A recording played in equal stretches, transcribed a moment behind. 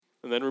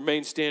And then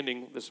remain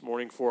standing this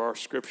morning for our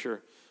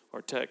scripture,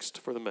 our text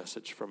for the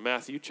message from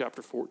Matthew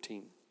chapter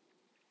 14.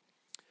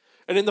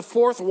 And in the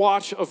fourth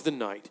watch of the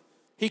night,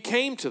 he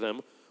came to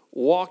them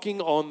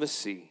walking on the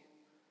sea.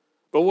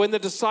 But when the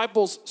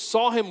disciples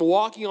saw him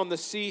walking on the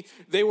sea,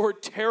 they were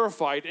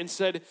terrified and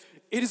said,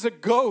 "It is a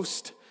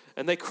ghost."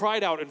 And they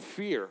cried out in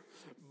fear.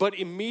 But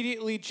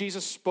immediately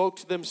Jesus spoke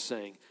to them,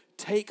 saying,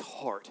 "Take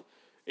heart,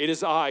 it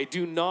is I,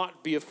 do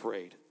not be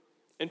afraid."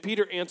 And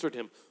Peter answered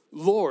him,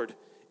 "Lord,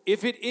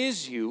 if it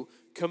is you,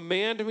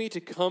 command me to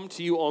come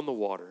to you on the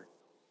water."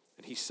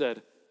 And he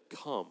said,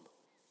 "Come."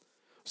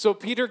 So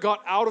Peter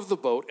got out of the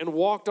boat and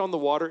walked on the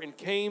water and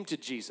came to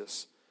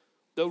Jesus.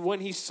 But when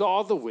he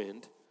saw the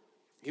wind,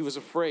 he was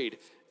afraid.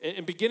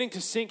 And beginning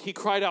to sink, he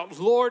cried out,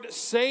 "Lord,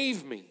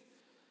 save me."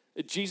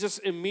 Jesus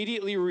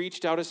immediately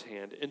reached out his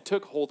hand and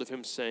took hold of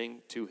him,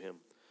 saying to him,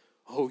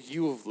 "Oh,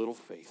 you of little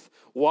faith,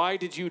 why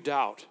did you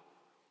doubt?"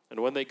 And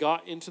when they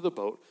got into the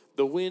boat,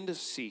 the wind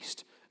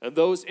ceased, and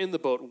those in the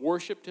boat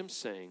worshipped him,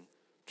 saying,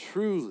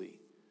 "Truly,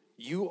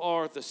 you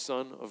are the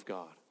Son of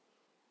God."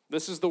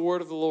 This is the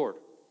word of the Lord.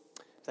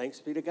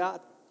 Thanks be to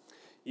God.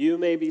 You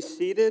may be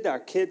seated. Our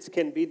kids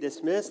can be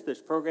dismissed.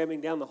 There's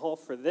programming down the hall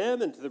for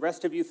them. And to the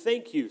rest of you,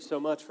 thank you so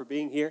much for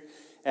being here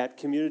at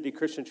Community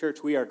Christian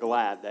Church. We are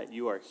glad that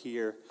you are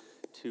here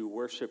to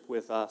worship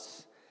with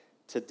us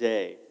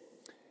today.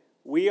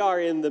 We are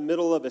in the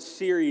middle of a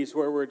series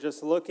where we're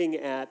just looking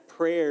at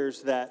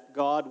prayers that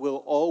God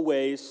will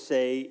always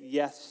say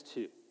yes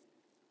to.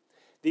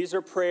 These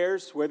are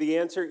prayers where the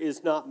answer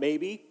is not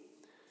maybe.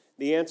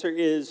 The answer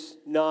is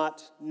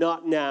not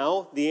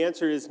now. The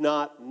answer is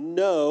not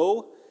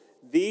no.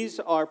 These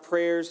are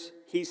prayers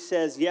he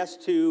says yes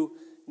to,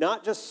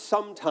 not just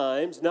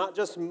sometimes, not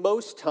just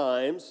most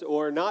times,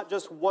 or not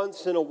just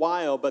once in a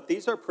while, but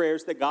these are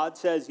prayers that God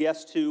says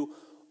yes to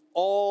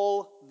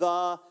all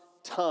the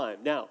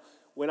time. Now,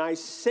 when I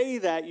say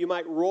that, you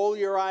might roll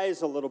your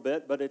eyes a little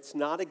bit, but it's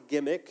not a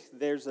gimmick.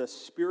 There's a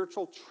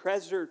spiritual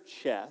treasure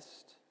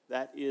chest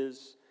that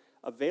is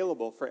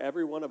available for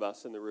every one of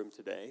us in the room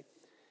today.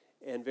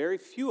 And very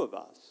few of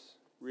us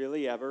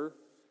really ever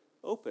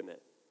open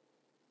it.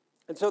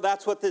 And so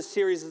that's what this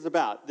series is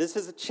about. This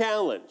is a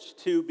challenge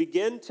to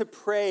begin to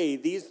pray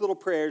these little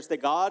prayers that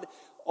God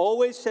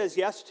always says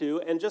yes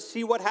to and just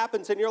see what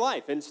happens in your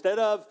life. Instead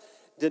of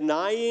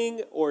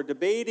denying or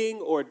debating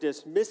or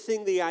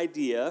dismissing the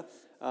idea,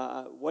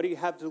 what do you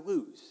have to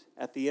lose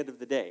at the end of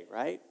the day,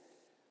 right?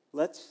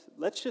 Let's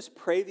just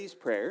pray these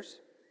prayers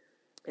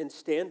and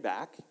stand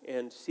back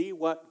and see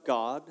what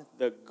God,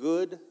 the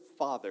good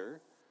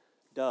Father,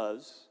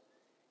 does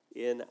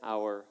in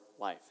our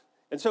life.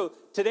 And so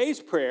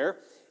today's prayer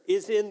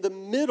is in the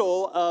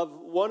middle of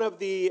one of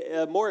the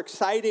more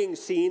exciting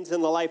scenes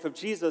in the life of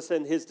Jesus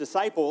and his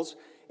disciples,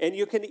 and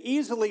you can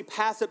easily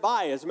pass it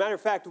by. As a matter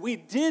of fact, we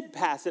did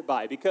pass it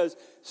by because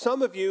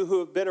some of you who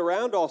have been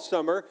around all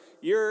summer,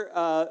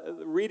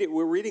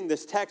 we're reading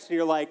this text and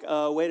you're like,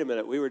 wait a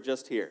minute, we were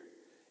just here.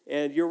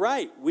 And you're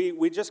right,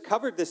 we just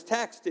covered this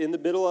text in the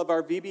middle of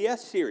our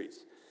VBS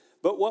series.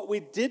 But what we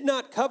did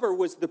not cover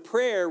was the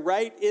prayer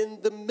right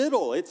in the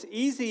middle. It's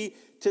easy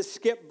to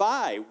skip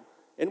by,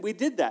 and we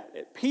did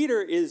that.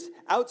 Peter is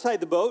outside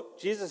the boat.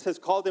 Jesus has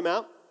called him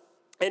out,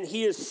 and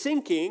he is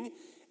sinking,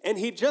 and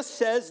he just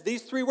says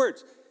these three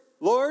words,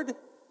 "Lord,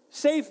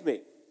 save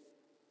me."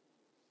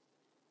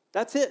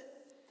 That's it.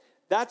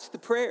 That's the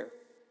prayer.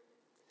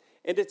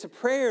 And it's a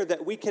prayer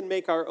that we can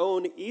make our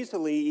own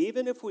easily,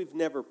 even if we've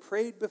never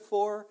prayed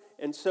before.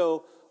 And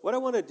so what I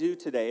want to do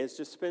today is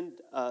just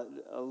spend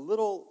a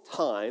little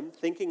time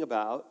thinking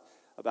about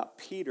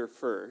Peter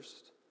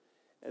first,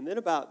 and then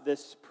about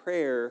this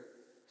prayer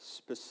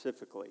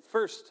specifically.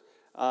 First,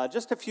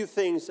 just a few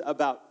things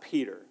about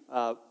Peter.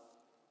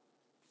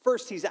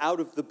 First, he's out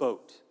of the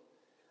boat.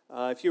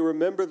 If you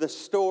remember the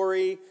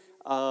story,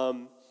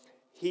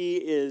 he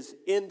is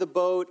in the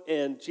boat,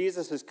 and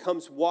Jesus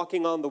comes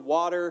walking on the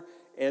water,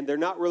 and they're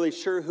not really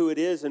sure who it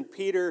is, and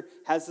Peter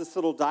has this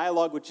little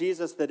dialogue with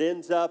Jesus that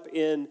ends up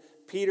in,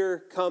 "Peter,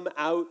 come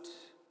out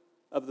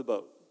of the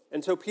boat."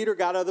 And so Peter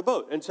got out of the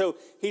boat. And so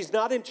he's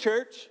not in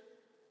church.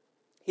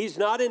 He's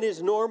not in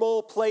his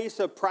normal place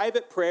of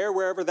private prayer,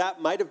 wherever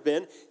that might have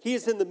been. He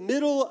is in the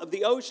middle of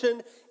the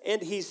ocean,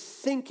 and he's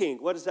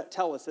sinking. What does that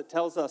tell us? It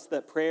tells us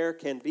that prayer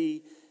can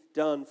be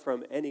done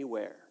from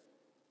anywhere.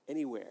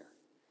 Anywhere.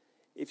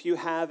 If you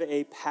have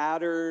a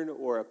pattern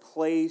or a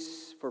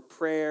place for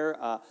prayer,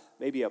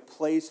 maybe a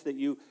place that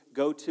you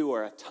go to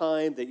or a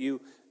time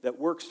that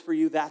works for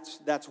you,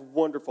 that's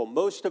wonderful.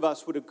 Most of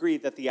us would agree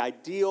that the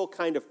ideal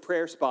kind of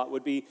prayer spot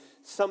would be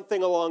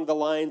something along the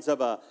lines of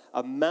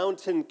a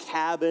mountain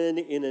cabin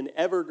in an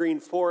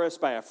evergreen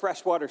forest by a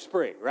freshwater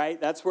spring, right?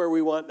 That's where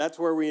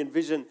we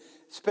envision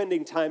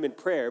spending time in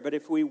prayer. But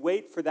if we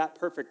wait for that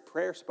perfect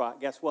prayer spot,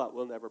 guess what?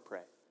 We'll never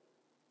pray.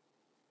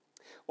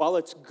 While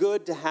it's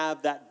good to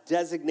have that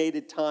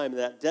designated time,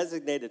 that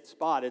designated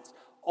spot, it's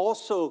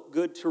also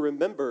good to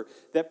remember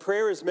that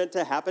prayer is meant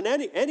to happen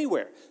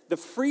anywhere. The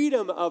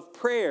freedom of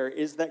prayer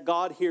is that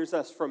God hears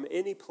us from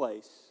any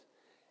place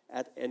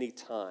at any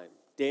time.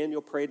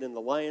 Daniel prayed in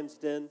the lion's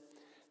den.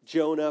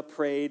 Jonah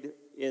prayed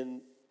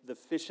in the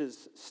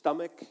fish's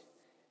stomach.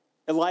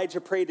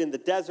 Elijah prayed in the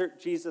desert.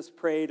 Jesus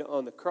prayed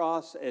on the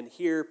cross. And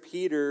here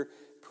Peter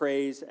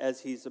prays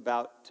as he's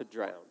about to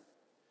drown.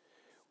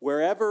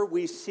 Wherever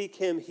we seek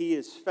him, he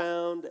is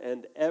found,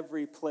 and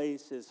every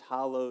place is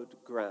hallowed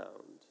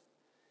ground.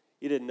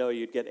 You didn't know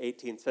you'd get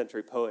 18th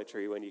century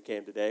poetry when you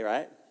came today,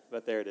 right?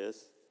 But there it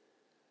is.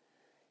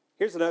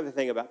 Here's another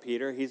thing about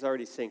Peter. He's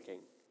already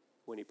sinking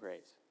when he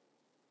prays.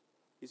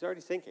 He's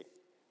already sinking.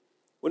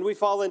 When we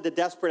fall into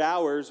desperate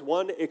hours,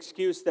 one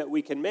excuse that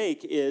we can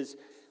make is,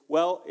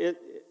 well,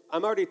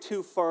 I'm already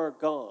too far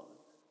gone.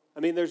 I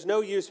mean, there's no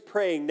use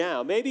praying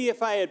now. Maybe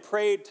if I had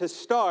prayed to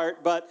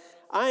start, but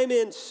I'm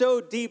in so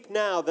deep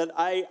now that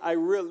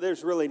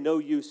there's really no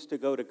use to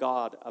go to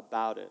God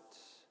about it.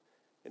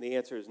 And the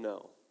answer is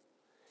no.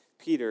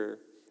 Peter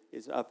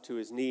is up to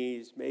his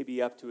knees,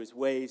 maybe up to his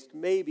waist,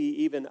 maybe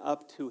even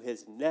up to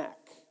his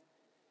neck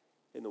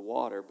in the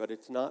water, but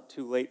it's not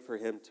too late for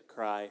him to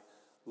cry,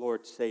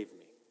 Lord, save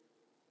me.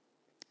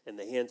 And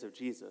the hands of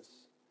Jesus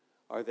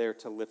are there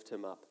to lift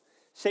him up.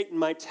 Satan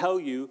might tell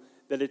you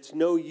that it's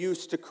no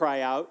use to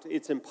cry out,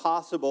 it's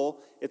impossible,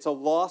 it's a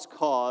lost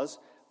cause,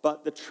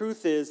 but the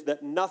truth is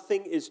that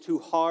nothing is too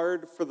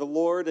hard for the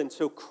Lord, and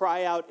so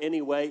cry out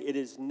anyway. It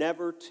is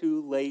never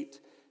too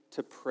late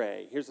to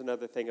pray. Here's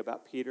another thing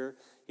about Peter.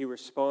 He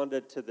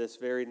responded to this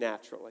very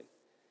naturally,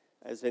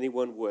 as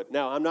anyone would.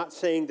 Now, I'm not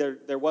saying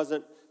there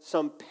wasn't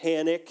some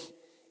panic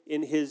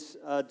in his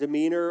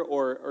demeanor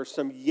or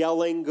some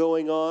yelling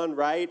going on,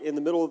 right, in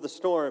the middle of the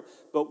storm.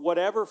 But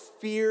whatever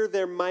fear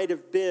there might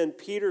have been,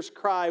 Peter's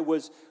cry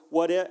was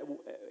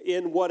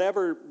in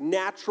whatever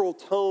natural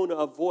tone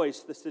of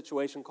voice the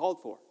situation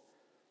called for.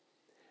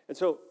 And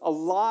so a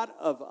lot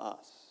of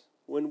us,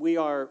 when we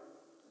are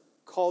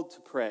called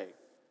to pray,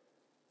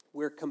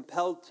 we're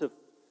compelled to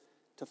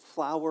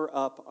flower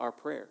up our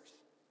prayers.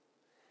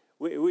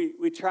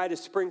 We try to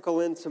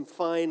sprinkle in some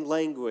fine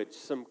language,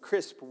 some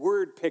crisp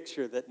word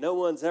picture that no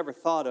one's ever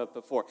thought of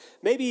before.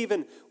 Maybe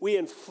even we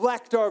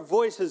inflect our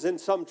voices in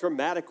some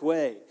dramatic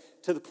way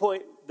to the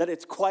point that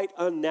it's quite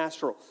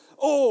unnatural.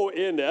 Oh,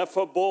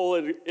 ineffable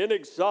and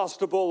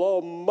inexhaustible,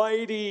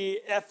 almighty,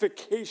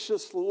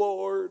 efficacious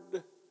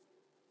Lord.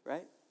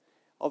 Right?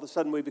 All of a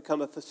sudden we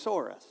become a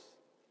thesaurus.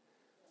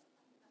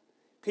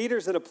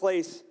 Peter's in a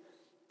place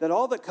that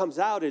all that comes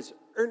out is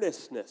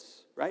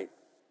earnestness, right?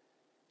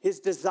 His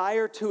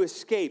desire to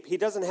escape. He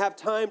doesn't have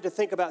time to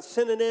think about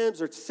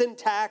synonyms or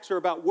syntax or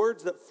about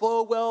words that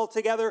flow well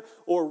together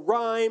or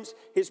rhymes.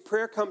 His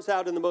prayer comes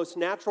out in the most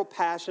natural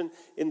passion,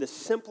 in the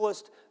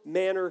simplest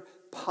manner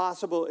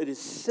possible. It is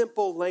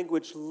simple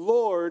language.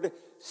 Lord,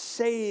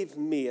 save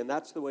me. And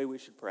that's the way we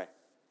should pray.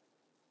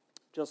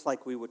 Just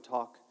like we would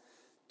talk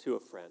to a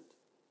friend.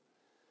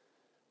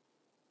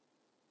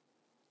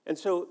 And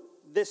so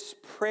this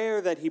prayer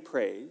that he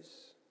prays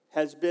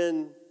has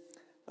been,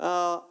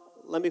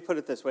 let me put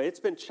it this way. It's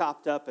been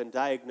chopped up and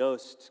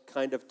diagnosed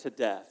kind of to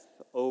death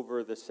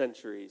over the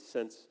centuries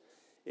since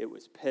it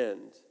was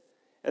penned.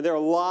 And there are a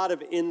lot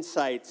of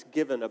insights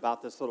given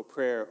about this little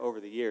prayer over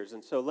the years.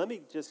 And so let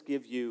me just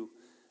give you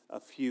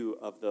a few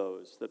of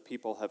those that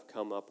people have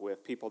come up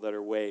with, people that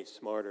are way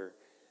smarter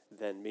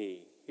than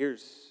me.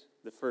 Here's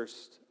the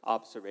first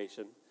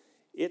observation.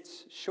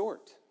 It's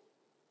short.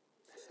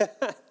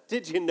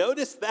 Did you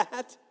notice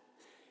that?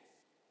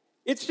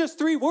 It's just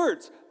 3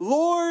 words.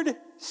 Lord,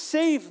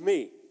 save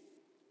me.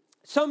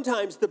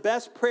 Sometimes the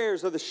best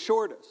prayers are the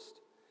shortest.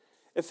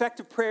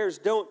 Effective prayers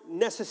don't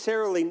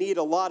necessarily need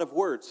a lot of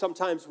words.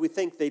 Sometimes we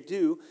think they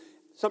do.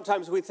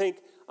 Sometimes we think,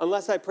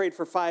 unless I prayed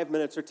for 5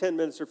 minutes or 10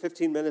 minutes or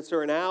 15 minutes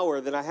or an hour,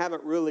 then I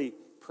haven't really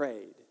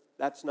prayed.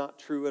 That's not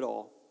true at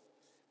all.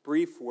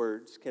 Brief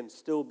words can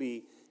still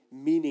be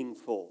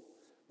meaningful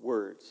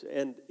words.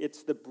 And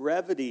it's the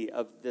brevity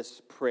of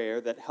this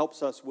prayer that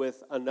helps us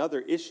with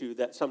another issue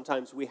that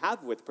sometimes we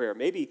have with prayer.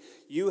 Maybe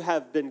you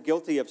have been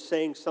guilty of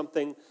saying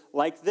something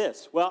like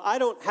this. Well, I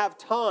don't have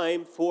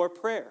time for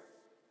prayer.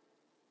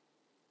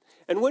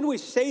 And when we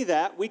say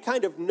that, we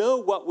kind of know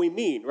what we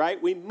mean,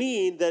 right? We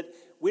mean that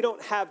we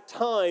don't have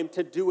time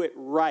to do it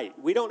right.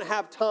 We don't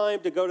have time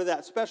to go to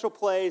that special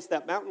place,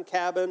 that mountain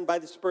cabin by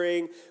the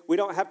spring. We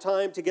don't have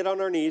time to get on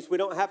our knees. We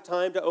don't have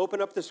time to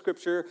open up the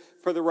scripture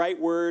for the right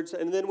words.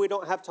 And then we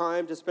don't have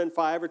time to spend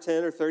 5 or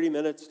 10 or 30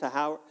 minutes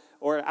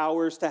or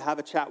hours to have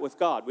a chat with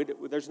God.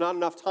 There's not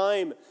enough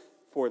time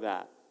for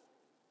that.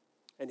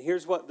 And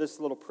here's what this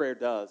little prayer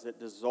does. It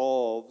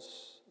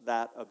dissolves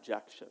that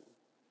objection.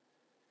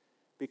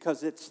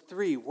 Because it's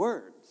 3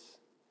 words.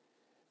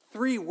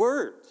 3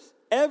 words.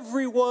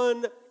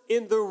 Everyone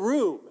in the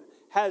room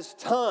has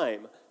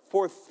time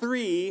for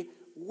 3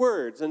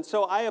 words. And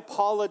so I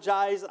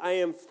apologize. I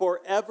am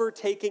forever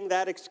taking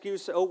that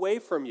excuse away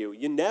from you.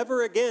 You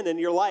never again in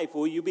your life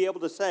will you be able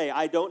to say,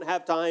 I don't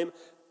have time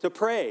to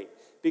pray.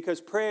 Because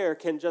prayer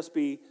can just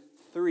be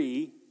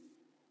 3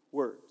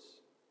 words.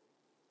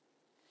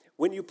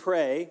 When you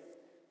pray,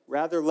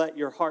 rather let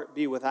your heart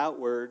be without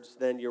words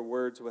than your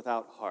words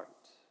without heart.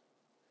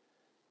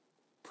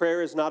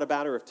 Prayer is not a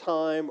matter of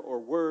time or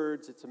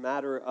words. It's a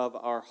matter of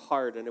our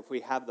heart. And if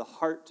we have the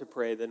heart to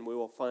pray, then we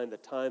will find the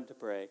time to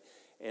pray,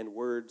 and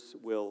words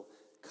will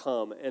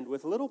come. And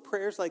with little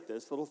prayers like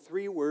this, little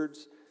 3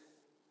 words,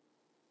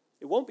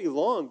 it won't be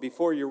long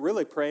before you're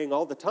really praying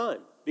all the time.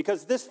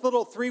 Because this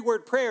little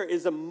 3-word prayer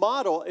is a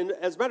model, and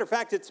as a matter of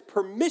fact, it's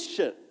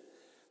permission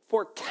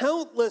for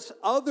countless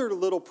other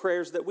little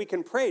prayers that we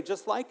can pray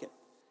just like it.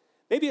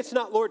 Maybe it's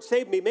not, Lord,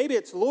 save me. Maybe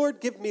it's,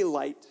 Lord, give me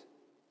light.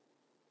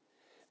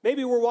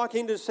 Maybe we're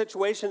walking into a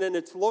situation and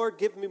it's, Lord,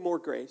 give me more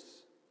grace.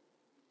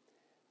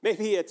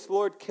 Maybe it's,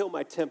 Lord, kill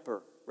my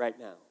temper right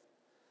now.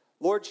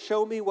 Lord,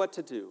 show me what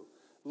to do.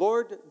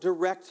 Lord,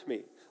 direct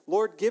me.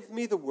 Lord, give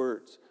me the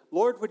words.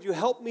 Lord, would you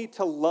help me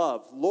to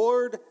love?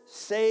 Lord,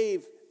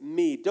 save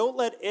me. Don't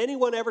let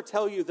anyone ever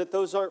tell you that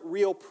those aren't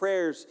real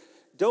prayers.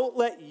 Don't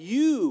let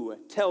you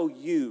tell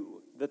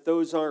you that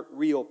those aren't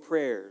real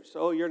prayers.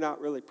 Oh, you're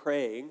not really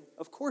praying.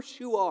 Of course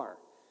you are.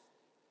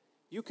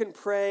 You can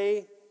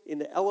pray in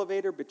the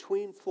elevator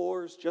between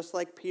floors just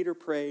like Peter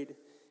prayed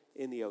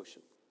in the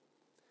ocean.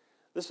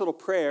 This little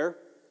prayer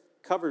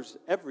covers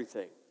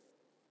everything.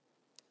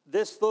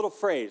 This little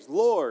phrase,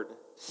 Lord,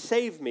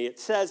 save me, it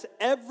says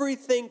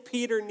everything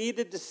Peter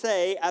needed to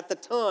say at the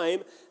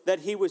time that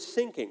he was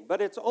sinking.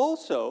 But it's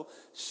also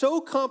so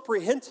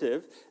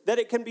comprehensive that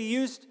it can be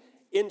used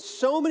in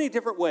so many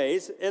different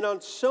ways and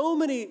on so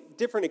many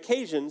different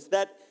occasions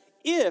that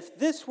if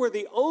this were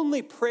the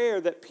only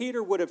prayer that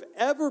Peter would have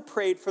ever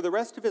prayed for the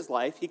rest of his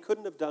life, he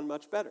couldn't have done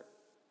much better.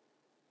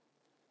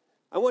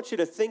 I want you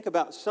to think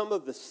about some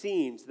of the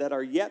scenes that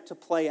are yet to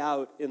play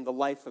out in the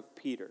life of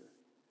Peter.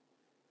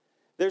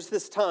 There's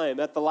this time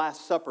at the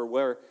Last Supper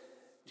where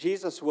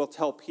Jesus will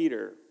tell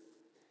Peter,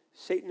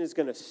 Satan is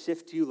going to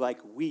sift you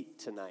like wheat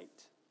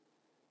tonight.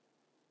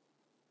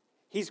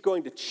 He's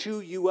going to chew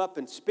you up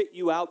and spit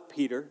you out,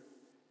 Peter.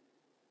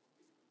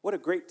 What a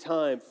great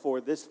time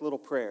for this little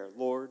prayer,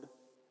 Lord,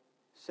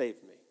 save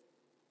me.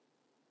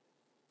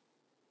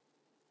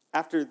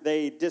 After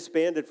they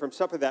disbanded from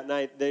supper that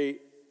night, they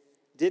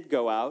did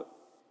go out,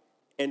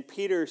 and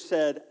Peter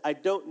said, I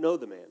don't know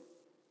the man.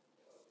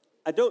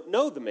 I don't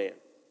know the man.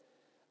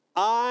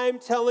 I'm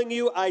telling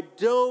you, I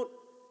don't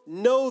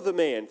know the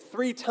man.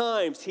 3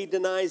 times he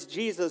denies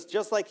Jesus,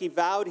 just like he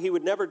vowed he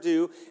would never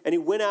do. And he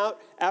went out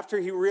after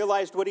he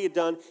realized what he had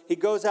done. He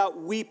goes out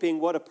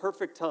weeping. What a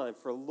perfect time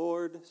for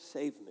Lord,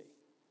 save me.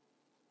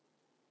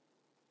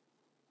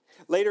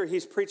 Later,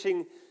 he's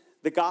preaching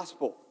the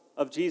gospel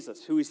of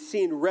Jesus, who he's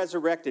seen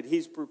resurrected.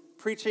 He's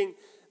preaching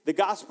the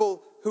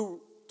gospel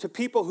to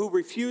people who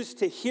refuse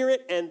to hear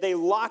it, and they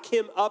lock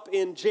him up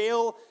in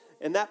jail.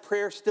 And that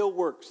prayer still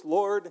works.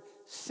 Lord,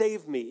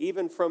 save me,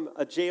 even from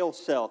a jail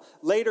cell.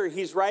 Later,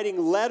 he's writing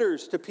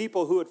letters to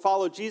people who had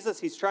followed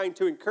Jesus. He's trying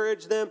to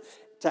encourage them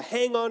to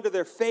hang on to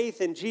their faith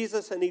in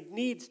Jesus, and he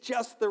needs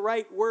just the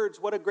right words.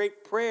 What a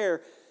great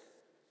prayer.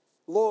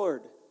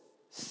 Lord,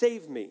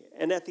 save me.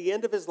 And at the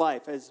end of his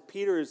life, as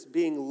Peter is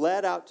being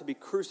led out to be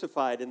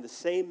crucified in the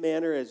same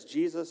manner as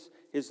Jesus,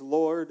 his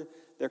Lord,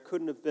 there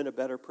couldn't have been a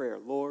better prayer.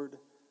 Lord,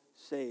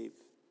 save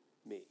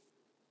me.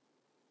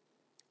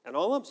 And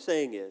all I'm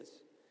saying is,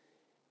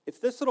 if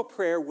this little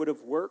prayer would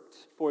have worked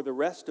for the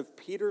rest of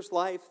Peter's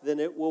life, then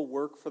it will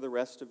work for the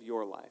rest of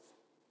your life.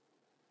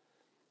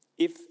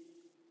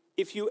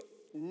 If you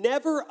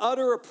never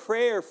utter a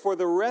prayer for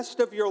the rest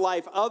of your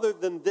life other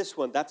than this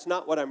one, that's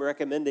not what I'm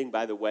recommending,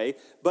 by the way,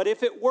 but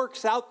if it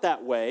works out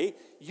that way,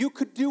 you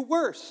could do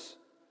worse.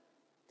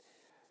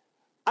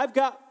 I've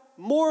got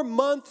more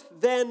month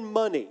than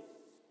money.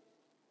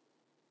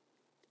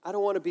 I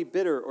don't want to be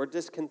bitter or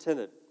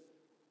discontented.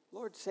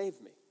 Lord, save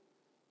me.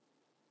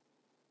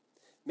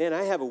 Man,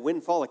 I have a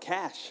windfall of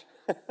cash,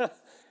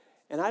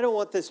 and I don't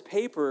want this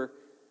paper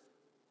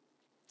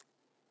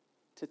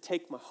to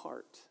take my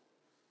heart.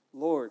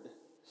 Lord,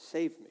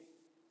 save me.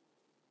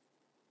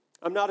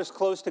 I'm not as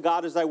close to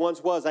God as I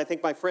once was. I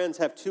think my friends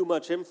have too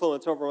much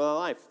influence over my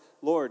life.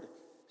 Lord,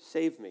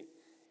 save me.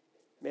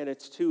 Man,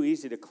 it's too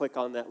easy to click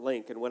on that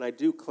link, and when I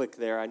do click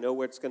there, I know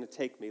where it's going to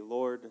take me.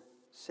 Lord,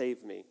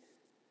 save me.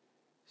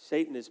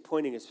 Satan is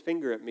pointing his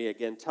finger at me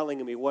again,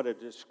 telling me what a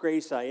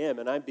disgrace I am,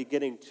 and I'm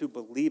beginning to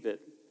believe it.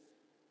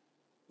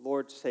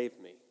 Lord, save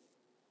me.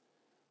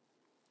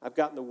 I've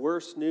gotten the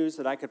worst news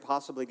that I could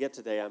possibly get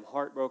today. I'm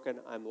heartbroken.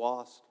 I'm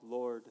lost.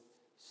 Lord,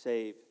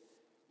 save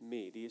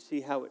me. Do you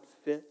see how it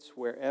fits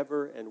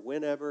wherever and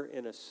whenever,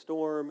 in a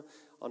storm,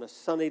 on a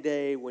sunny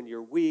day, when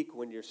you're weak,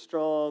 when you're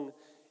strong,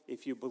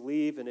 if you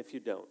believe and if you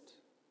don't?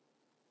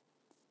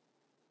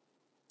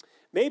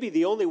 Maybe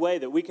the only way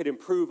that we could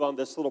improve on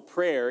this little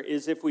prayer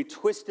is if we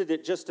twisted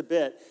it just a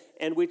bit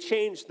and we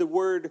changed the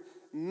word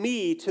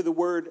me to the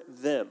word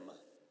them.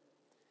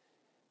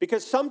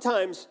 Because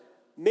sometimes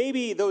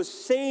maybe those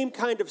same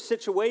kind of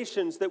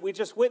situations that we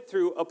just went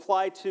through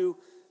apply to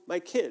my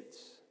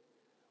kids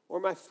or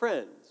my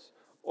friends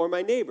or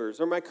my neighbors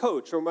or my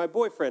coach or my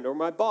boyfriend or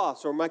my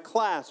boss or my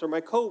class or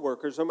my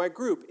coworkers or my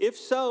group. If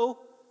so,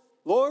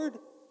 Lord,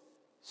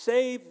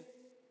 save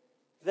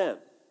them.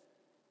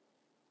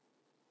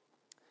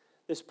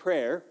 This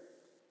prayer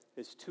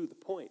is to the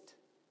point.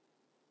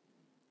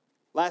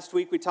 Last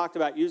week we talked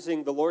about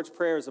using the Lord's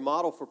Prayer as a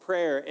model for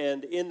prayer,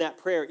 and in that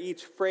prayer,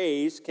 each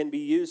phrase can be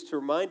used to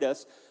remind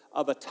us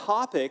of a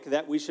topic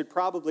that we should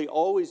probably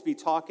always be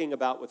talking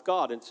about with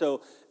God. And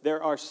so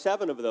there are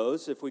 7 of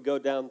those if we go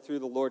down through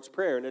the Lord's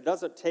Prayer, and it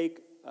doesn't take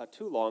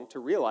too long to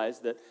realize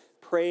that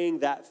praying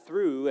that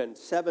through and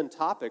 7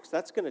 topics,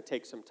 that's going to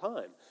take some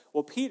time.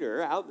 Well,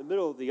 Peter, out in the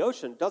middle of the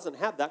ocean, doesn't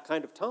have that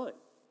kind of time.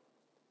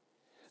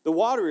 The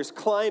water is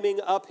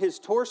climbing up his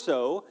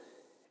torso,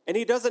 and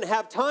he doesn't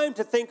have time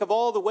to think of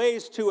all the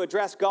ways to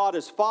address God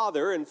as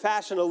Father and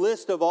fashion a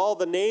list of all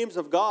the names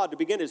of God to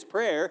begin his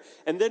prayer,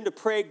 and then to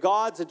pray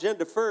God's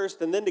agenda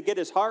first, and then to get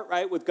his heart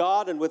right with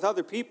God and with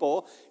other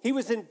people. He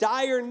was in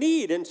dire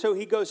need, and so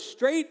he goes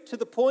straight to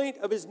the point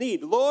of his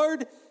need.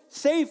 Lord,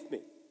 save me.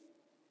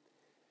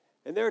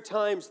 And there are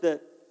times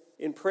that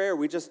in prayer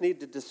we just need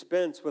to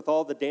dispense with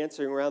all the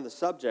dancing around the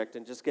subject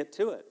and just get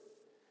to it.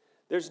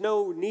 There's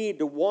no need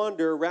to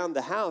wander around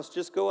the house.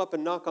 Just go up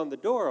and knock on the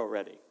door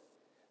already.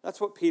 That's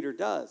what Peter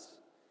does.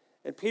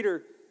 And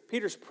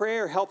Peter's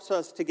prayer helps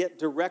us to get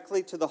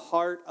directly to the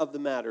heart of the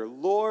matter.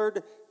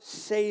 Lord,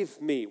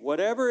 save me.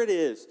 Whatever it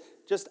is,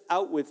 just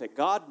out with it.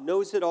 God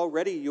knows it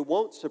already. You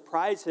won't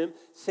surprise him.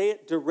 Say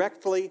it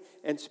directly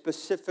and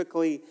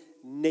specifically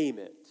name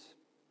it.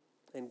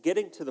 And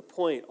getting to the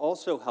point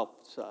also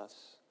helps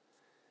us.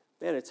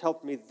 Man, it's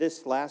helped me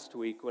this last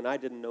week when I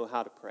didn't know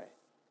how to pray.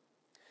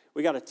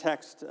 We got a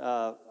text,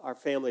 our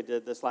family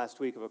did this last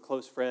week, of a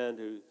close friend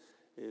who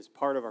is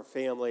part of our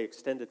family,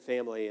 extended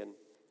family, and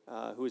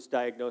who was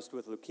diagnosed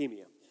with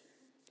leukemia.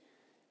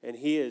 And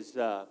he is,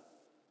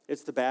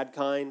 it's the bad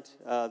kind.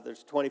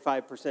 There's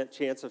 25%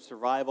 chance of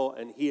survival,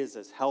 and he is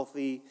as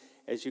healthy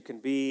as you can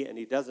be, and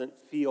he doesn't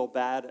feel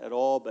bad at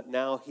all, but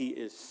now he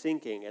is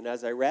sinking. And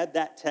as I read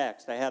that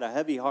text, I had a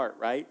heavy heart,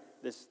 right,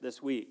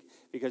 this week,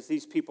 because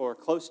these people are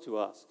close to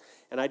us.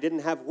 And I didn't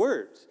have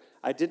words.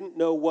 I didn't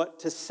know what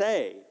to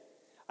say.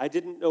 I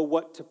didn't know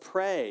what to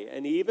pray.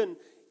 And even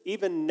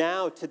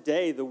now,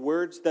 today, the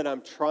words that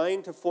I'm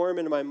trying to form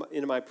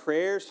into my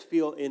prayers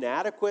feel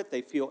inadequate.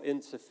 They feel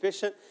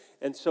insufficient.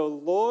 And so,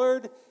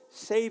 Lord,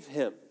 save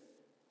him.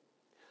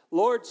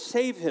 Lord,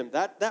 save him.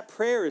 That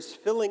prayer is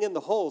filling in the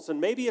holes. And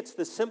maybe it's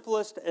the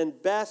simplest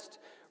and best,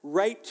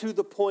 right to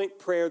the point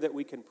prayer that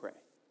we can pray.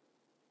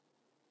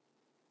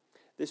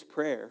 This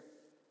prayer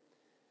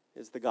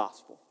is the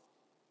gospel.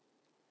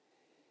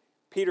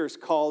 Peter's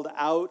called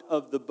out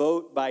of the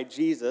boat by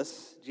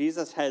Jesus.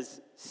 Jesus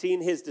has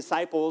seen his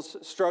disciples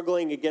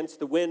struggling against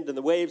the wind and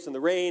the waves and the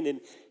rain,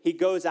 and he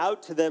goes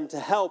out to them to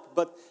help,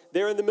 but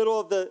they're in the middle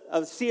of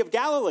the Sea of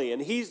Galilee,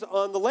 and he's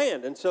on the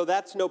land, and so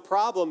that's no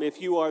problem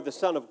if you are the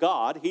Son of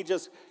God. He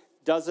just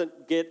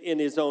doesn't get in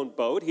his own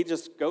boat. He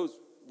just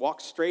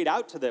walks straight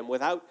out to them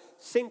without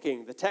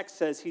sinking. The text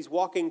says he's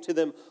walking to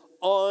them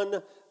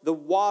on the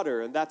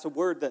water, and that's a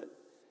word that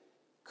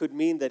could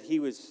mean that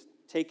he was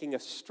taking a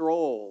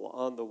stroll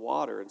on the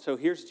water. And so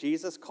here's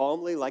Jesus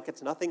calmly, like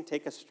it's nothing,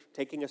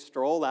 taking a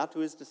stroll out to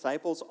his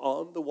disciples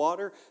on the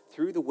water,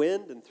 through the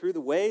wind and through the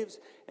waves.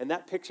 And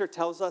that picture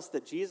tells us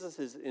that Jesus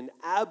is in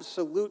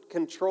absolute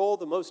control.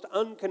 The most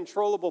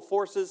uncontrollable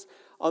forces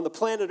on the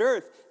planet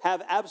Earth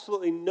have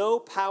absolutely no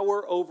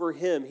power over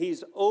him.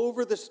 He's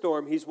over the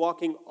storm. He's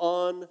walking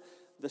on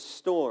the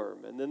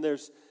storm. And then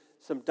there's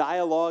some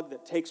dialogue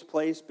that takes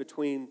place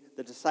between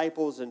the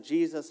disciples and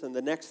Jesus, and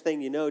the next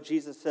thing you know,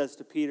 Jesus says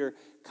to Peter,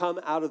 come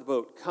out of the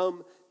boat,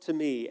 come to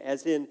me,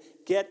 as in,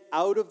 get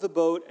out of the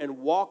boat and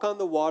walk on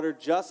the water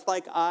just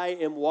like I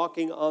am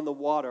walking on the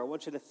water. I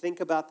want you to think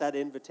about that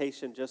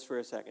invitation just for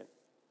a second.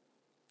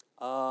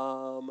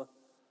 Lord,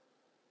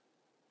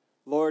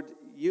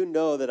 you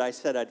know that I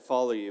said I'd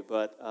follow you,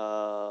 but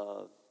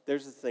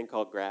there's this thing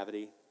called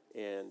gravity,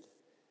 and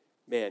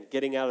man,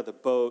 getting out of the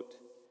boat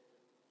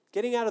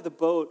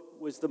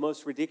was the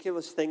most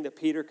ridiculous thing that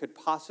Peter could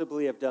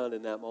possibly have done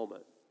in that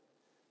moment.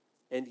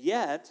 And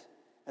yet,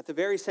 at the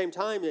very same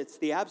time, it's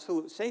the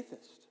absolute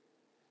safest.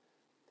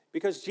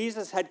 Because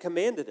Jesus had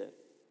commanded it.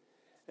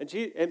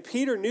 And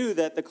Peter knew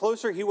that the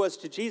closer he was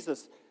to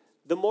Jesus,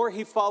 the more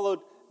he followed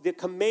the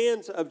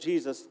commands of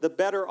Jesus, the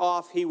better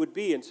off he would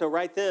be. And so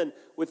right then,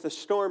 with the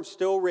storm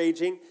still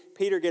raging,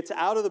 Peter gets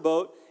out of the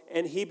boat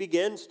and he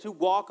begins to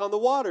walk on the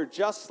water,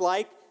 just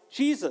like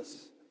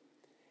Jesus.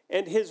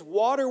 And his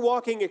water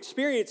walking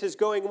experience is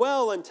going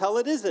well until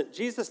it isn't.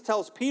 Jesus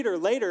tells Peter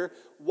later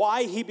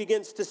why he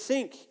begins to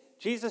sink.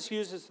 Jesus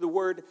uses the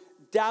word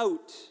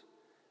doubt.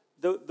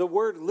 The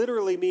word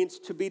literally means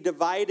to be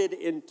divided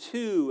in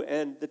two.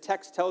 And the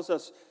text tells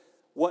us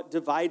what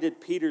divided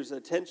Peter's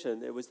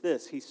attention. It was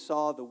this: he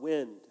saw the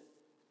wind.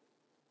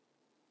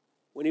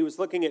 When he was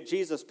looking at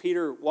Jesus,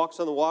 Peter walks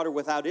on the water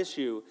without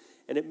issue.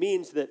 And it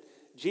means that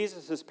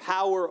Jesus'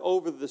 power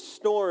over the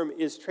storm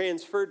is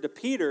transferred to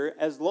Peter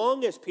as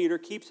long as Peter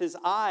keeps his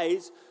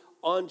eyes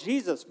on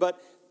Jesus. But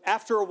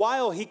after a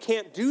while, he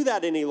can't do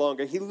that any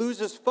longer. He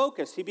loses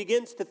focus. He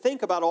begins to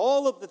think about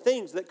all of the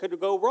things that could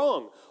go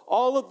wrong,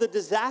 all of the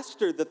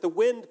disaster that the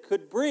wind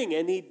could bring,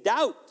 and he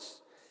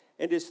doubts.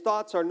 And his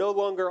thoughts are no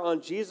longer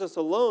on Jesus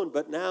alone,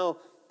 but now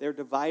they're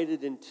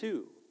divided in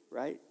two,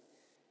 right?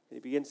 And he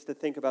begins to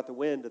think about the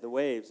wind and the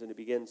waves, and he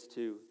begins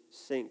to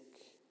sink.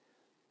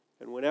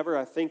 And whenever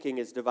our thinking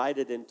is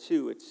divided in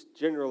two, it's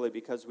generally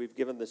because we've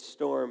given the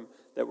storm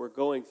that we're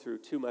going through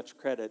too much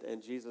credit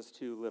and Jesus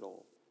too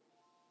little.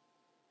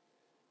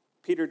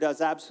 Peter does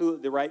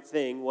absolutely the right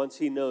thing once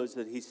he knows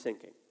that he's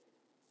sinking.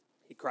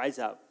 He cries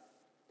out.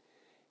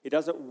 He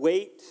doesn't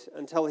wait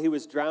until he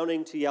was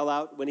drowning to yell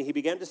out. When he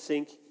began to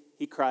sink,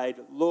 he cried,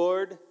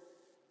 "Lord,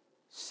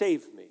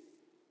 save me."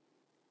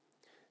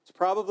 It's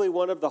probably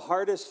one of the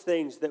hardest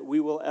things that we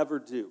will ever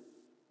do,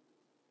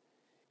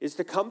 is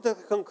to come to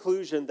the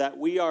conclusion that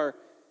we are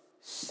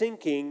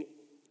sinking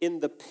in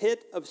the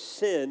pit of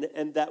sin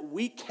and that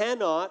we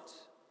cannot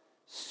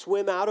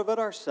swim out of it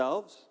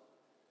ourselves.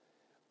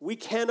 We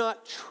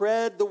cannot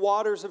tread the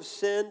waters of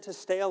sin to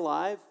stay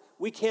alive.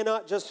 We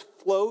cannot just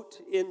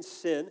float in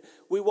sin.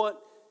 We want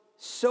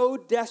so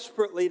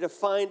desperately to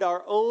find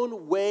our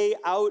own way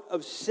out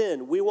of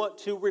sin. We want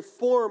to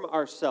reform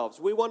ourselves.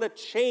 We want to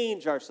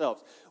change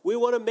ourselves. We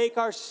want to make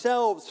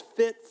ourselves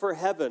fit for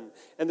heaven.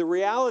 And the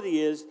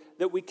reality is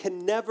that we can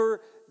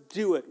never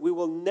do it. We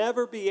will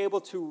never be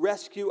able to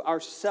rescue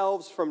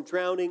ourselves from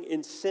drowning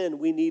in sin.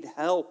 We need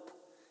help.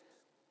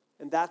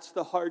 And that's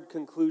the hard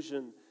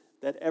conclusion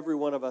that every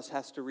one of us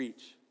has to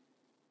reach.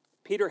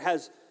 Peter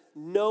has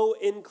no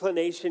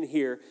inclination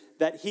here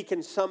that he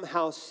can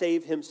somehow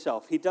save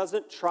himself. He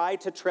doesn't try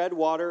to tread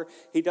water.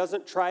 He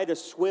doesn't try to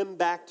swim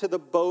back to the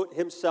boat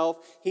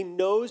himself. He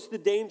knows the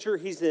danger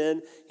he's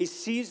in. He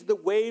sees the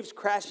waves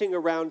crashing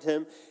around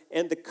him,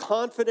 and the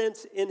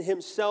confidence in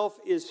himself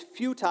is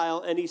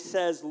futile, and he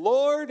says,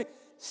 "Lord,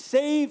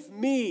 save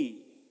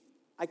me.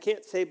 I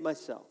can't save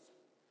myself."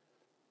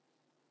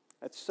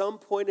 At some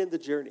point in the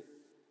journey,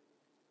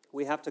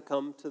 we have to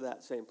come to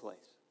that same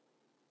place.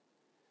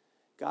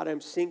 God,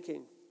 I'm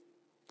sinking.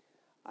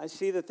 I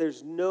see that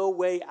there's no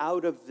way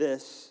out of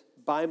this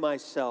by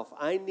myself.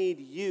 I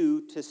need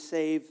you to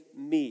save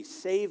me.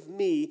 Save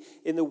me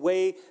in the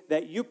way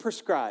that you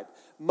prescribe.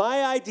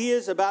 My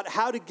ideas about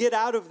how to get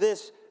out of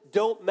this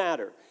don't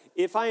matter.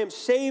 If I am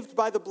saved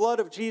by the blood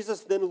of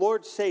Jesus, then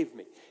Lord, save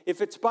me.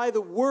 If it's by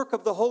the work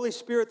of the Holy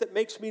Spirit that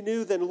makes me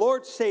new, then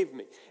Lord, save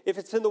me. If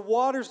it's in the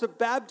waters of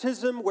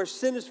baptism where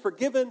sin is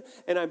forgiven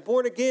and I'm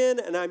born again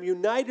and I'm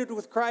united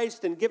with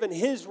Christ and given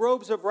his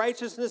robes of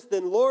righteousness,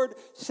 then Lord,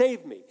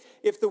 save me.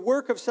 If the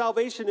work of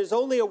salvation is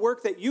only a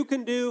work that you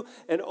can do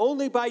and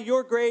only by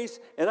your grace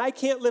and I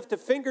can't lift a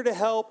finger to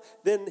help,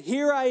 then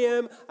here I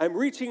am. I'm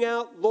reaching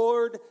out.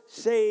 Lord,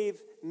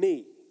 save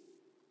me.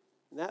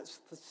 And that's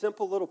the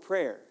simple little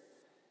prayer.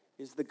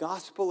 Is the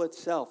gospel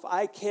itself.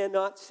 I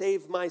cannot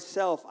save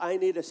myself. I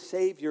need a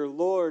Savior.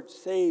 Lord,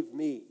 save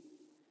me.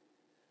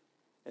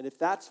 And if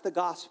that's the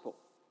gospel,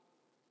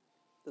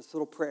 this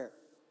little prayer,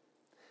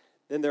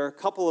 then there are a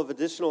couple of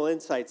additional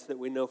insights that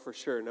we know for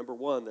sure. Number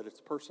one, that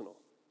it's personal.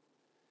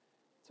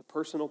 It's a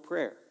personal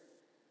prayer.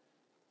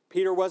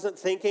 Peter wasn't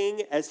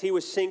thinking as he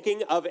was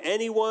sinking of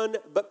anyone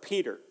but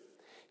Peter.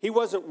 He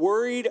wasn't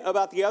worried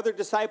about the other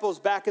disciples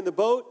back in the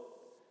boat.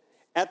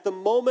 At the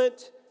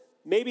moment,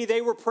 maybe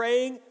they were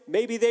praying,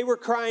 maybe they were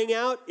crying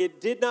out. It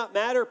did not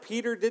matter.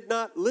 Peter did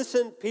not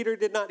listen. Peter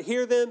did not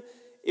hear them.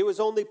 It was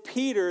only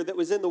Peter that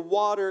was in the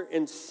water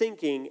and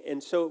sinking,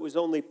 and so it was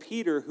only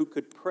Peter who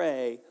could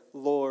pray,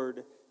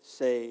 Lord,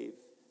 save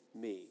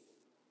me.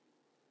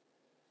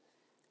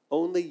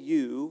 Only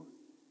you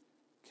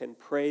can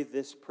pray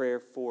this prayer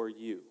for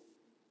you.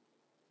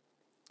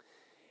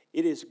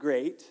 It is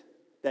great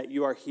that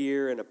you are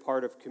here and a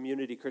part of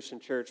Community Christian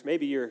Church.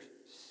 Maybe you're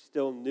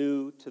still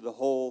new to the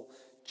whole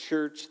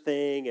church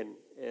thing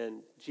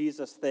and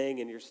Jesus thing,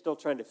 and you're still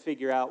trying to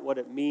figure out what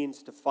it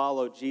means to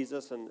follow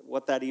Jesus and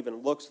what that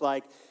even looks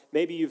like.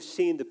 Maybe you've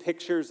seen the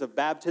pictures of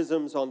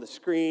baptisms on the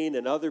screen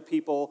and other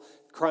people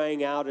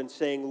crying out and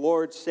saying,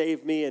 Lord,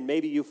 save me, and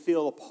maybe you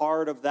feel a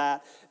part of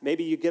that.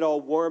 Maybe you get all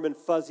warm and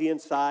fuzzy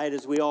inside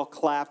as we all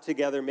clap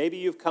together. Maybe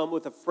you've come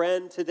with a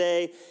friend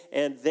today,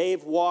 and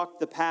they've walked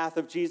the path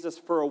of Jesus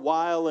for a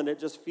while, and it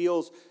just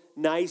feels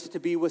nice to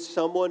be with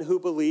someone who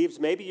believes.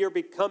 Maybe you're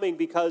becoming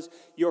because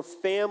your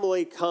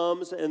family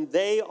comes and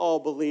they all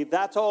believe.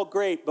 That's all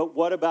great, but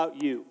what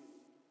about you?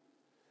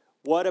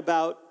 What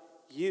about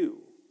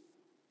you?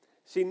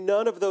 See,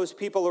 none of those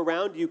people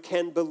around you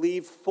can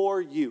believe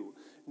for you.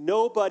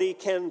 Nobody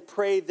can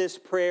pray this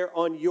prayer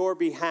on your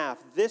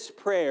behalf. This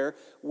prayer,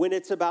 when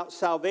it's about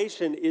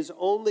salvation, is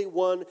only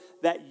one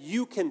that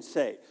you can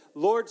say,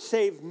 Lord,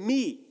 save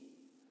me.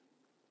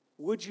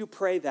 Would you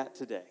pray that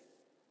today?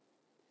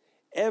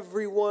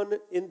 Everyone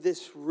in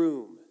this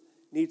room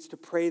needs to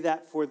pray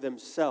that for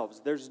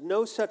themselves. There's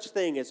no such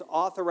thing as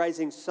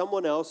authorizing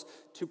someone else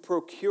to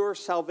procure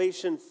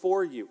salvation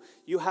for you.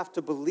 You have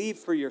to believe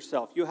for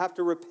yourself. You have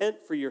to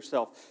repent for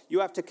yourself.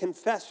 You have to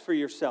confess for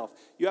yourself.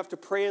 You have to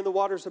pray in the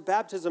waters of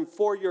baptism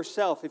for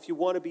yourself if you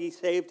want to be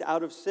saved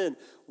out of sin.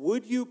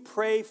 Would you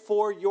pray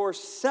for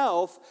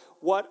yourself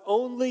what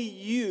only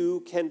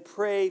you can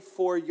pray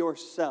for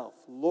yourself?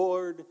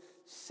 Lord,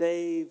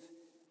 save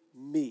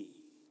me.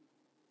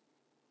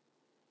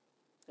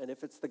 And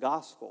if it's the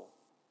gospel,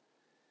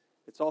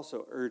 it's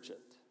also urgent.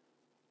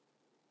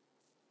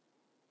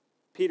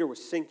 Peter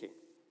was sinking.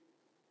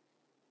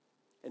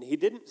 And he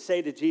didn't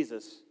say to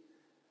Jesus,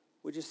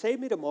 would you save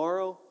me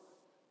tomorrow?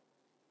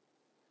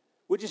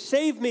 Would you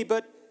save me,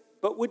 but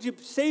would you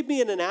save me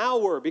in an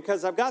hour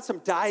because I've got some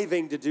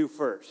diving to do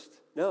first?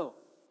 No.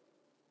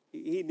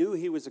 He knew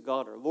he was a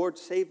goner. Lord,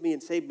 save me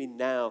and save me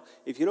now.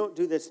 If you don't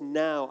do this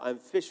now, I'm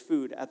fish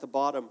food at the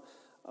bottom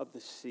of the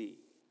sea.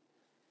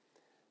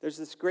 There's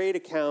this great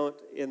account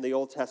in the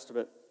Old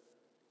Testament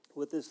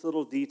with this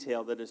little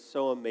detail that is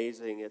so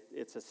amazing,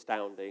 it's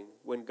astounding.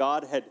 When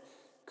God had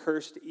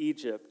cursed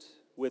Egypt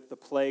with the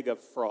plague of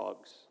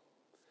frogs,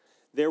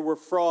 there were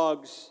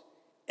frogs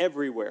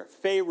everywhere.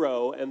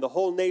 Pharaoh and the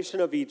whole nation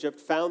of Egypt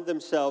found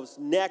themselves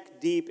neck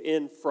deep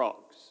in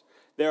frogs.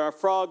 There are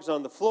frogs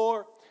on the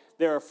floor.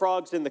 There are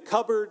frogs in the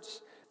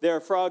cupboards. There are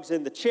frogs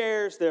in the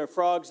chairs. There are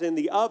frogs in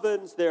the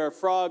ovens. There are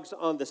frogs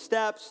on the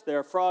steps. There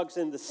are frogs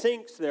in the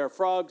sinks. There are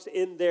frogs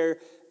in their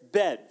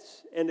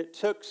beds. And it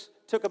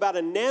took about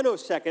a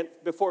nanosecond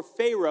before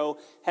Pharaoh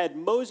had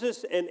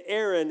Moses and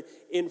Aaron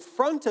in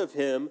front of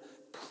him,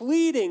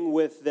 pleading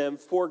with them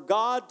for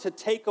God to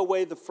take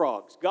away the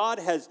frogs. God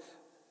has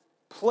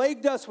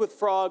plagued us with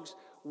frogs.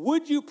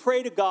 Would you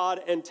pray to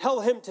God and tell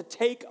him to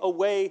take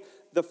away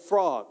the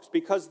frogs?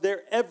 Because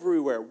they're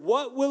everywhere.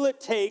 What will it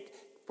take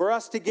for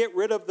us to get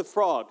rid of the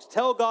frogs?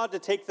 Tell God to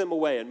take them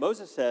away. And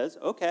Moses says,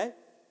 okay,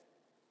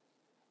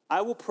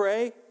 I will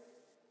pray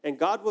and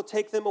God will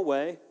take them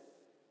away.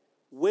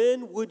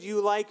 When would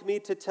you like me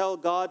to tell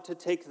God to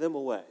take them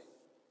away?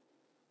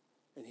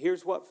 And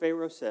here's what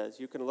Pharaoh says.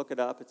 You can look it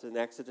up. It's in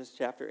Exodus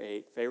chapter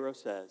 8. Pharaoh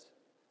says,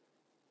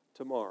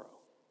 tomorrow.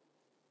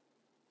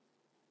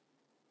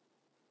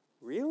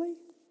 Really?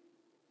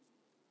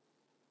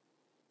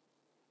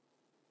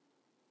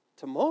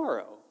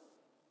 Tomorrow?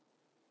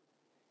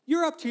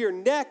 You're up to your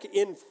neck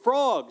in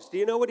frogs. Do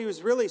you know what he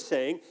was really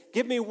saying?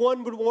 Give me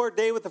one more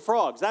day with the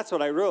frogs. That's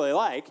what I really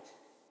like.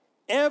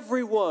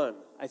 Everyone,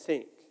 I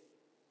think,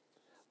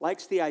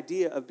 likes the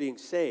idea of being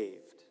saved.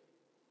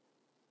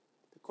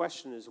 The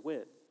question is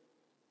when.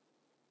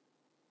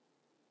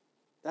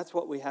 That's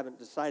what we haven't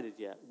decided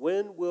yet.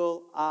 When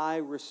will I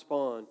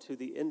respond to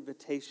the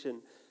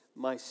invitation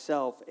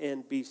myself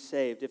and be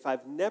saved? If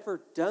I've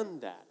never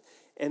done that,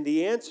 and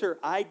the answer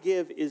I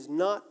give is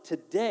not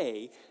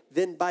today,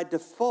 then by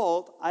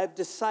default, I've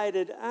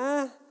decided,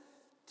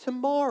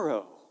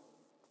 tomorrow.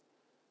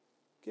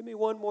 Give me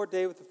one more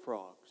day with the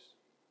frogs.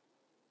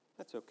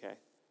 That's okay.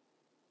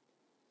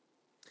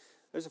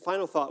 There's a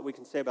final thought we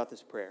can say about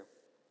this prayer.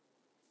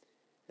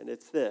 And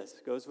it's this,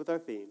 it goes with our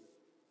theme.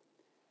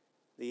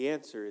 The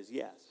answer is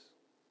yes.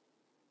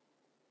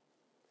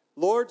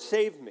 Lord,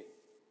 save me,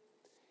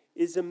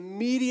 is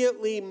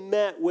immediately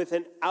met with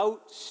an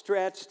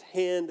outstretched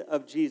hand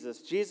of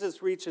Jesus.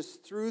 Jesus reaches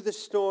through the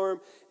storm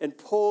and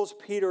pulls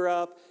Peter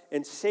up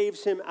and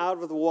saves him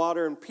out of the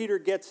water. And Peter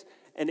gets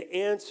an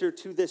answer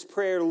to this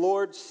prayer,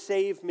 Lord,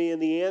 save me.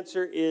 And the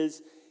answer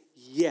is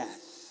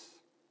yes.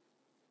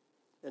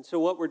 And so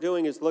what we're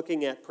doing is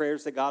looking at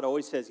prayers that God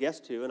always says yes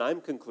to. And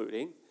I'm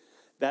concluding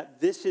that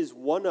this is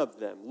one of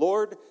them.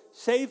 Lord,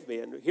 save me.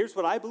 And here's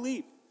what I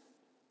believe.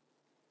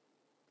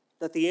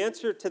 That the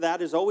answer to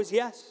that is always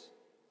yes.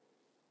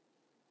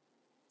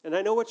 And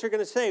I know what you're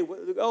going to say.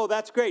 Oh,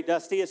 that's great,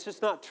 Dusty. It's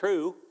just not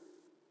true.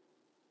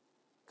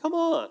 Come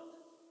on.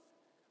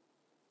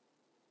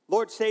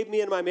 Lord, save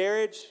me in my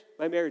marriage.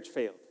 My marriage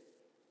failed.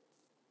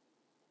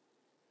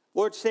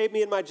 Lord, save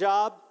me in my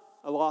job.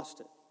 I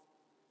lost it.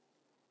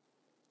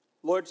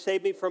 Lord,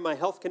 save me from my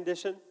health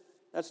condition.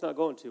 That's not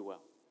going too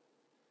well.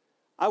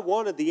 I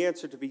wanted the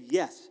answer to be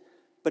yes,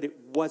 but it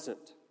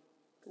wasn't.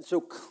 And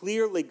so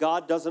clearly,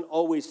 God doesn't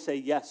always say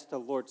yes to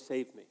Lord,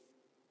 save me.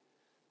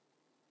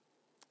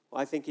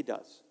 Well, I think he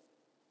does.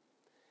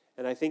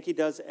 And I think he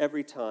does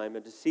every time.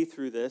 And to see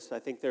through this, I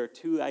think there are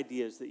two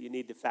ideas that you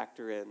need to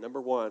factor in.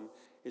 Number one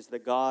is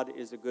that God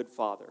is a good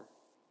father.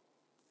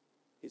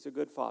 He's a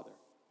good father.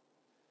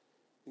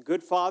 And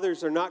good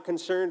fathers are not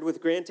concerned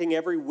with granting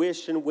every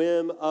wish and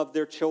whim of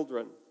their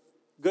children.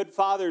 Good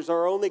fathers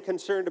are only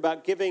concerned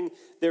about giving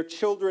their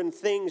children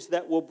things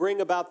that will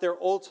bring about their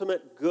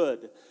ultimate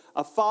good.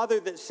 A father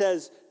that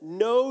says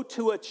no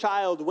to a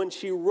child when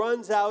she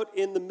runs out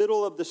in the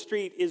middle of the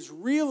street is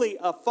really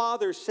a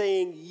father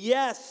saying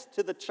yes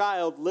to the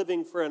child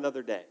living for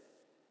another day.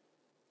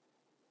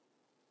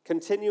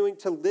 Continuing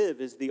to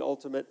live is the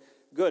ultimate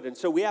good. And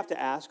so we have to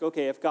ask,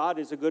 okay, if God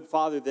is a good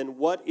father, then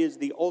what is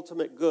the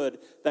ultimate good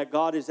that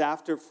God is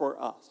after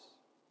for us?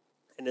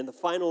 And in the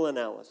final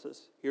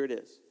analysis, here it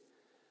is.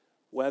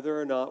 Whether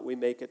or not we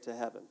make it to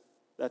heaven.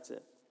 That's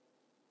it.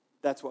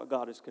 That's what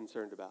God is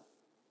concerned about.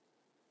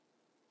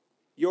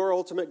 Your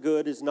ultimate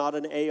good is not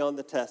an A on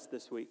the test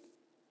this week.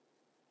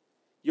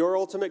 Your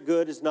ultimate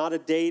good is not a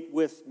date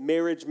with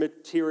marriage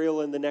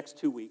material in the next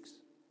 2 weeks.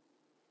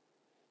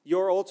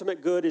 Your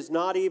ultimate good is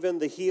not even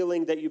the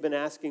healing that you've been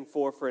asking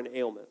for an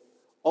ailment.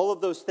 All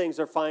of those things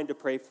are fine to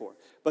pray for.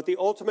 But the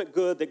ultimate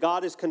good that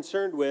God is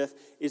concerned with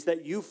is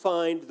that you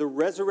find the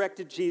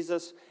resurrected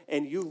Jesus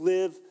and you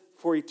live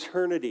for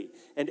eternity.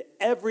 And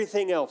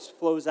everything else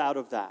flows out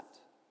of that.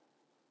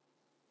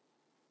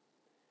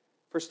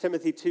 1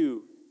 Timothy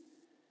 2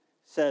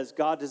 says,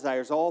 God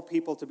desires all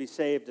people to be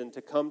saved and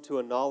to come to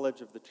a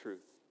knowledge of the truth.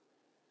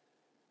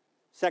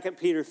 2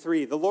 Peter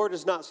 3, the Lord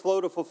is not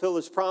slow to fulfill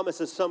his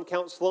promise, as some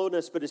count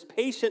slowness, but is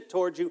patient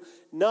towards you,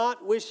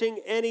 not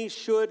wishing any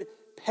should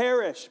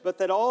perish, but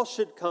that all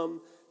should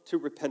come to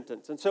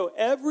repentance. And so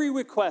every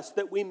request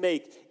that we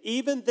make,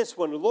 even this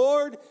one,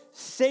 Lord,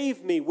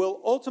 save me, will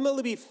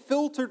ultimately be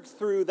filtered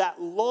through that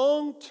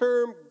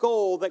long-term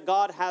goal that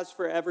God has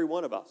for every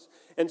one of us.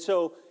 And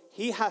so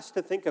he has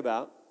to think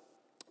about,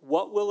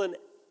 what will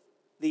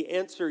the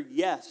answer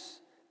yes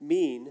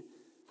mean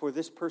for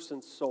this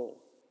person's soul?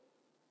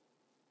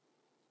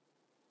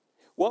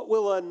 What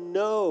will a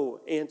no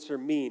answer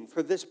mean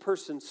for this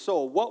person's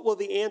soul? What will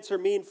the answer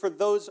mean for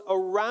those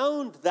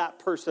around that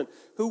person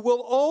who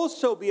will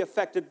also be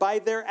affected by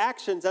their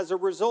actions as a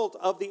result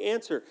of the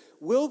answer?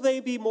 Will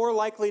they be more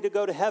likely to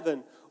go to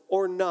heaven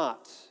or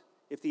not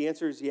if the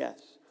answer is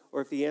yes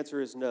or if the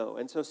answer is no?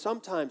 And so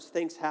sometimes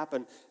things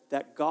happen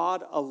that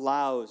God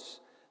allows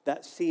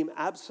that seem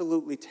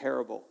absolutely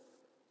terrible.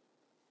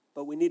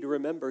 But we need to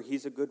remember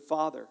he's a good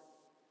father.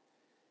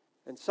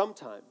 And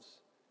sometimes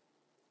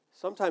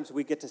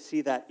we get to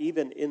see that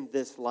even in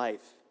this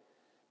life.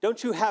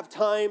 Don't you have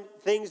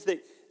things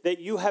that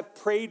you have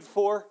prayed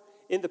for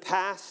in the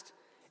past,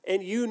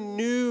 and you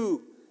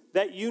knew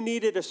that you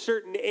needed a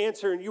certain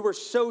answer, and you were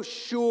so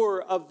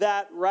sure of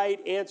that right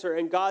answer,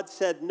 and God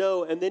said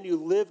no, and then you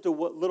lived a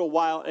little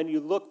while, and you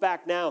look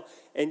back now,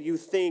 and you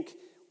think,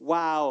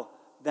 wow,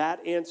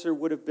 that answer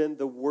would have been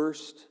the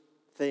worst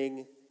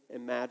thing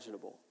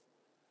imaginable.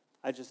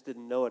 I just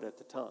didn't know it at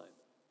the time.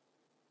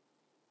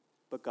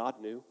 But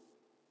God knew.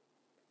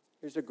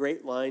 Here's a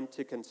great line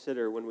to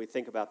consider when we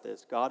think about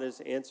this. God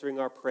is answering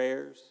our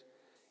prayers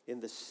in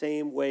the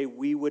same way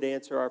we would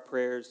answer our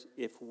prayers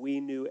if we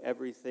knew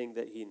everything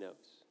that he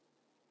knows.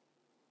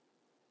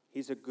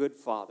 He's a good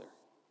father.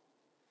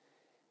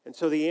 And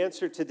so the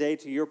answer today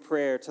to your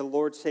prayer to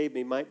Lord save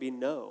me might be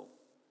no.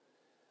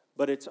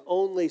 But it's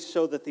only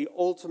so that the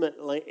ultimate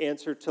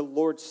answer to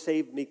Lord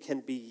save me can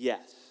be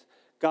yes.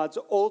 God's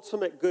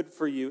ultimate good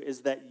for you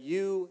is that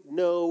you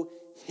know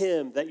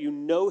him, that you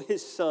know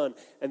his son,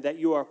 and that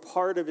you are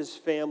part of his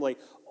family.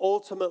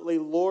 Ultimately,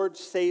 Lord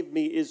save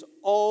me is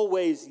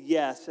always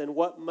yes, and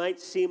what might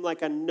seem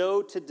like a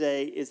no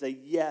today is a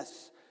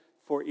yes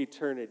for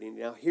eternity.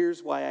 Now,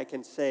 here's why I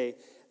can say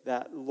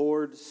that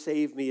Lord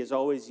save me is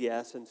always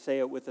yes, and say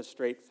it with a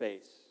straight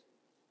face.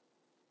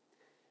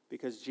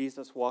 Because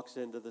Jesus walks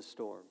into the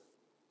storm.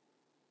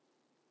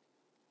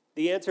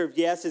 The answer of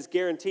yes is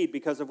guaranteed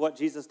because of what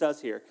Jesus does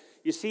here.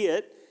 You see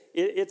it.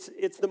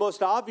 It's the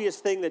most obvious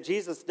thing that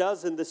Jesus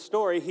does in this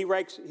story. He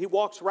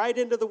walks right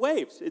into the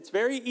waves. It's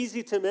very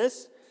easy to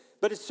miss,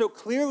 but it's so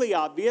clearly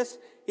obvious.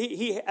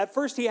 At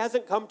first, he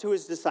hasn't come to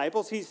his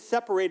disciples. He's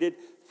separated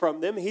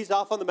from them. He's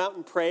off on the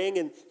mountain praying,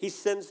 and he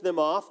sends them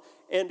off,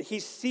 and he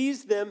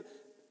sees them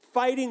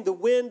fighting the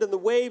wind and the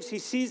waves. He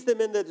sees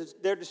them in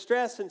their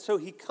distress, and so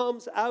he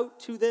comes out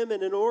to them,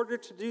 and in order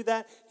to do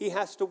that, he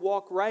has to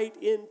walk right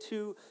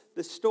into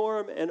the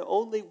storm, and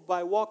only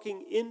by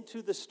walking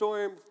into the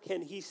storm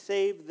can he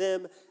save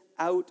them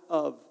out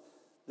of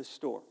the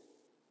storm.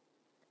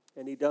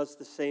 And he does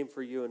the same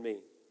for you and me.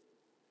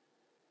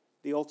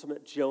 The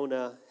ultimate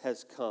Jonah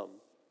has come.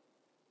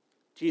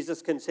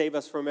 Jesus can save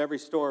us from every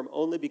storm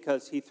only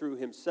because he threw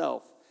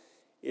himself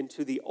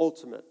into the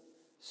ultimate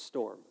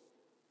storm.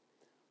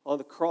 On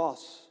the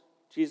cross,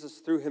 Jesus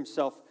threw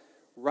himself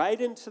right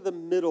into the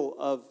middle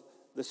of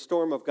the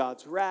storm of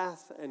God's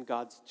wrath and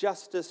God's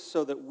justice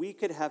so that we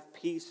could have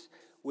peace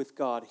with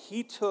God.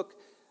 He took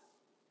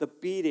the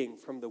beating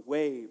from the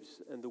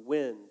waves and the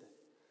wind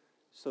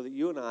so that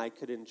you and I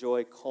could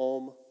enjoy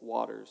calm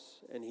waters,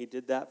 and he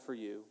did that for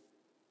you.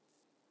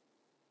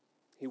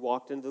 He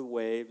walked into the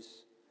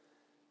waves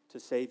to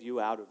save you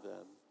out of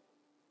them.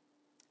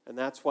 And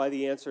that's why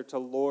the answer to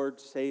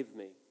Lord, save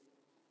me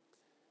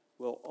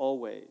will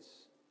always,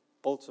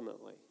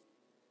 ultimately,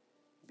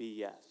 be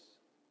yes.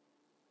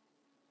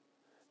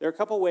 There are a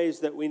couple ways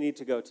that we need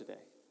to go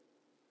today.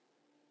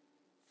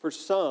 For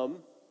some,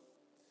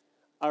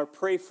 our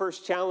Pray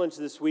First challenge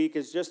this week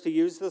is just to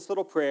use this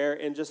little prayer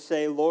and just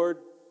say, Lord,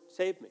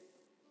 save me.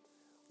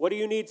 What do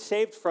you need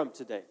saved from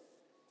today?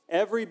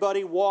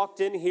 Everybody walked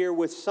in here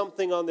with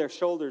something on their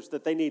shoulders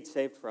that they need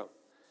saved from.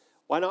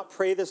 Why not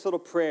pray this little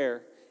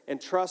prayer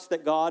and trust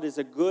that God is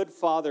a good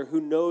Father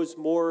who knows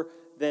more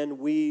than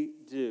we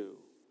do?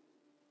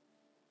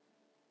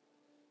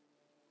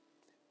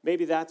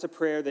 Maybe that's a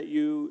prayer that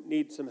you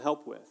need some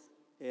help with.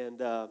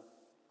 And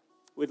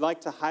we'd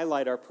like to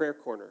highlight our prayer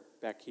corner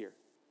back here.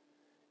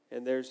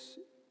 And there's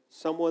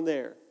someone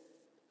there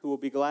who will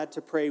be glad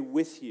to pray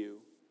with you,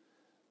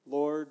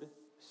 Lord,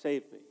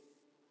 save me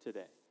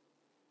today.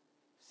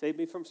 Save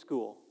me from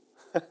school.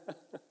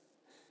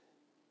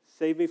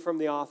 Save me from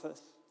the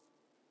office.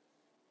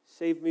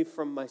 Save me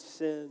from my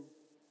sin.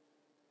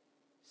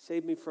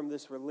 Save me from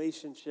this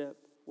relationship.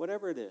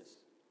 Whatever it is.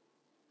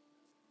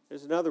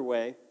 There's another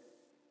way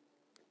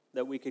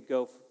that we could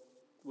go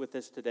with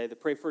this today. The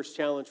Pray First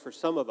challenge for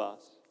some of us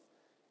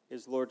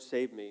is, Lord,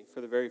 save me, for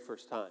the very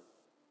first time.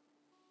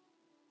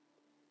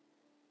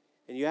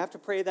 And you have to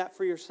pray that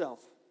for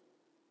yourself.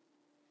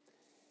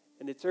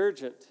 And it's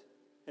urgent,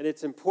 and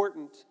it's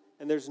important,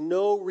 and there's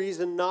no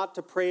reason not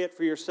to pray it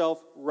for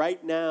yourself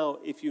right now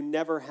if you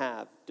never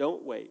have.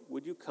 Don't wait.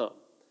 Would you come?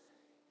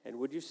 And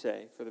would you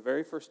say, for the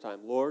very first time,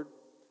 Lord,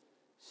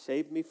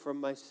 save me from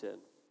my sin.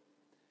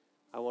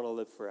 I want to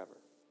live forever.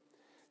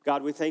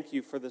 God, we thank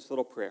you for this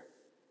little prayer.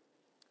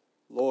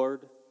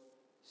 Lord,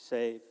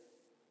 save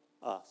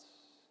us.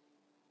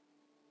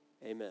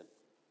 Amen.